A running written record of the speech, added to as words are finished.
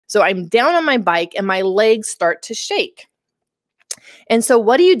So I'm down on my bike and my legs start to shake. And so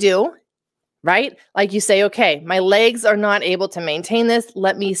what do? Right? Like you say, okay, my legs are not able to maintain this.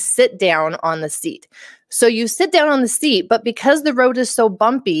 Let me sit down on the seat. So you sit down on the seat, but because the road is so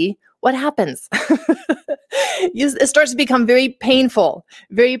bumpy, what happens? It starts to become very painful,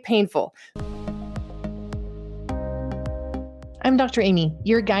 very painful. I'm Dr. Aimie,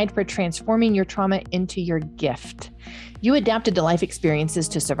 your guide for transforming your trauma into your gift. You adapted to life experiences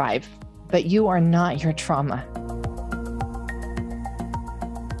to survive, but you are not your trauma.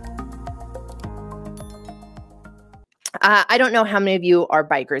 I don't know how many of you are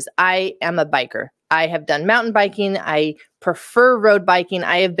bikers. I am a biker. I have done mountain biking. I prefer road biking.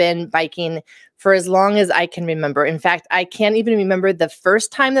 I have been biking for as long as I can remember. In fact, I can't even remember the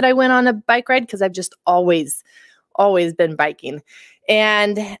first time that I went on a bike ride because I've just always been biking.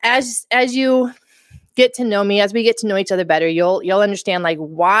 And as you get to know me, as we get to know each other better, you'll understand, like,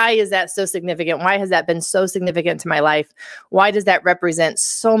 why is that so significant? Why has that been so significant to my life? Why does that represent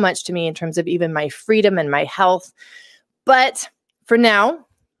so much to me in terms of even my freedom and my health? But for now,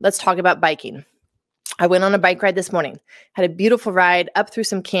 let's talk about biking. I went on a bike ride this morning, had a beautiful ride up through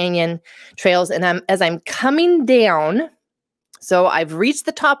some canyon trails. And as I'm coming down, so I've reached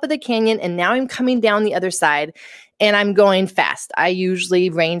the top of the canyon and now I'm coming down the other side and I'm going fast. I usually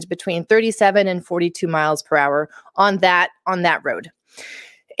range between 37 and 42 miles per hour on that road.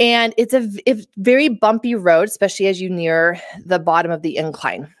 And it's a very bumpy road, especially as you near the bottom of the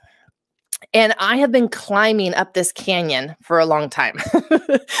incline. And I have been climbing up this canyon for a long time.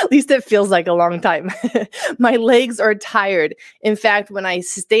 At least it feels like a long time. My legs are tired. In fact, when I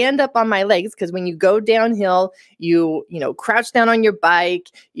stand up on my legs, because when you go downhill, you crouch down on your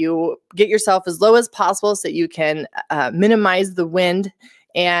bike, you get yourself as low as possible so that you can minimize the wind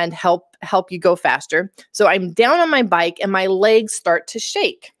and help you go faster. So I'm down on my bike and my legs start to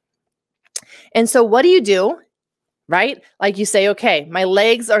shake. And so what do? Right? Like you say, okay, my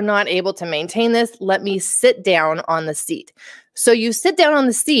legs are not able to maintain this. Let me sit down on the seat. So you sit down on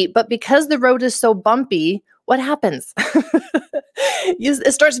the seat, but because the road is so bumpy, what happens?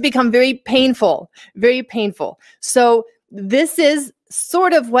 It starts to become very painful, very painful. So this is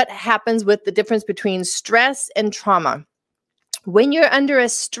sort of what happens with the difference between stress and trauma. When you're under a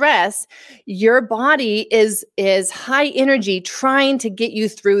stress, your body is high energy trying to get you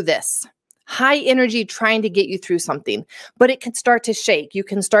through this. High energy trying to get you through something, but it can start to shake. You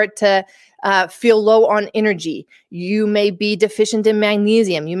can start to feel low on energy. You may be deficient in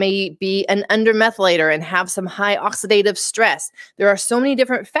magnesium. You may be an undermethylator and have some high oxidative stress. There are so many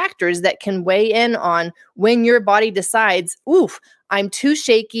different factors that can weigh in on when your body decides, oof, I'm too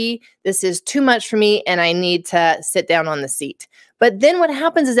shaky. This is too much for me and I need to sit down on the seat. But then what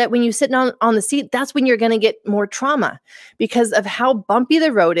happens is that when you sit down on the seat, that's when you're going to get more trauma because of how bumpy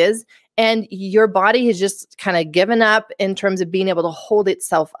the road is. And your body has just kind of given up in terms of being able to hold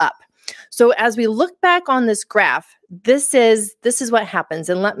itself up. So as we look back on this graph, this is what happens.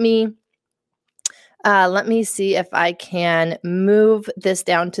 And let me see if I can move this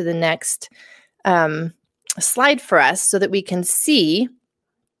down to the next slide for us so that we can see.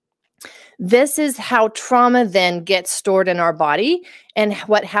 This is how trauma then gets stored in our body and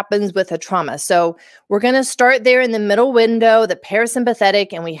what happens with a trauma. So we're going to start there in the middle window, the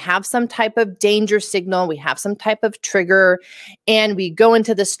parasympathetic, and we have some type of danger signal. We have some type of trigger, and we go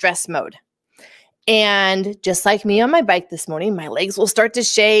into the stress mode. And just like me on my bike this morning, my legs will start to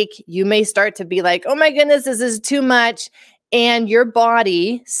shake. You may start to be like, oh my goodness, this is too much. And your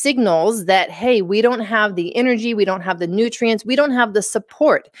body signals that, hey, we don't have the energy, we don't have the nutrients, we don't have the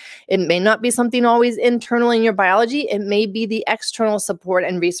support. It may not be something always internal in your biology. It may be the external support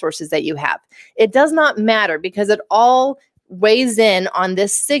and resources that you have. It does not matter because it all weighs in on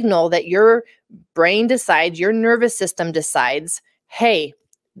this signal that your brain decides, your nervous system decides, hey,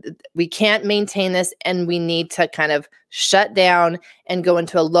 we can't maintain this and we need to kind of shut down and go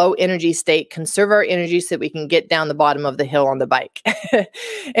into a low energy state, conserve our energy so that we can get down the bottom of the hill on the bike.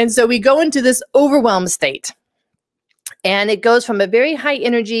 And so we go into this overwhelm state. And it goes from a very high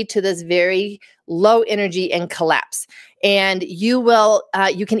energy to this very low energy and collapse. And you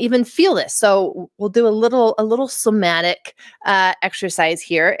can even feel this. So we'll do a little somatic exercise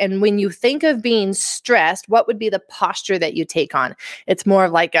here. And when you think of being stressed, what would be the posture that you take on? It's more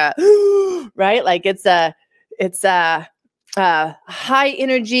of like a, right? Like it's a high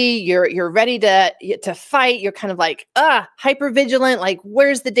energy. You're ready to fight. You're kind of like, hyper vigilant. Like,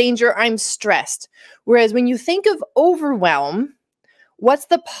 where's the danger? I'm stressed. Whereas when you think of overwhelm, what's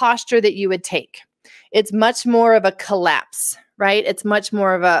the posture that you would take? It's much more of a collapse, right? It's much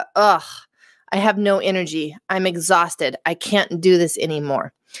more of a, I have no energy. I'm exhausted. I can't do this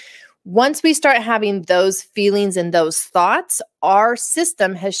anymore. Once we start having those feelings and those thoughts, our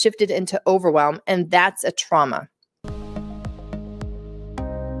system has shifted into overwhelm, and that's a trauma.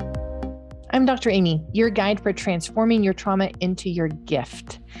 I'm Dr. Aimie, your guide for transforming your trauma into your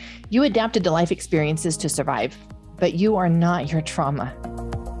gift. You adapted to life experiences to survive, but you are not your trauma.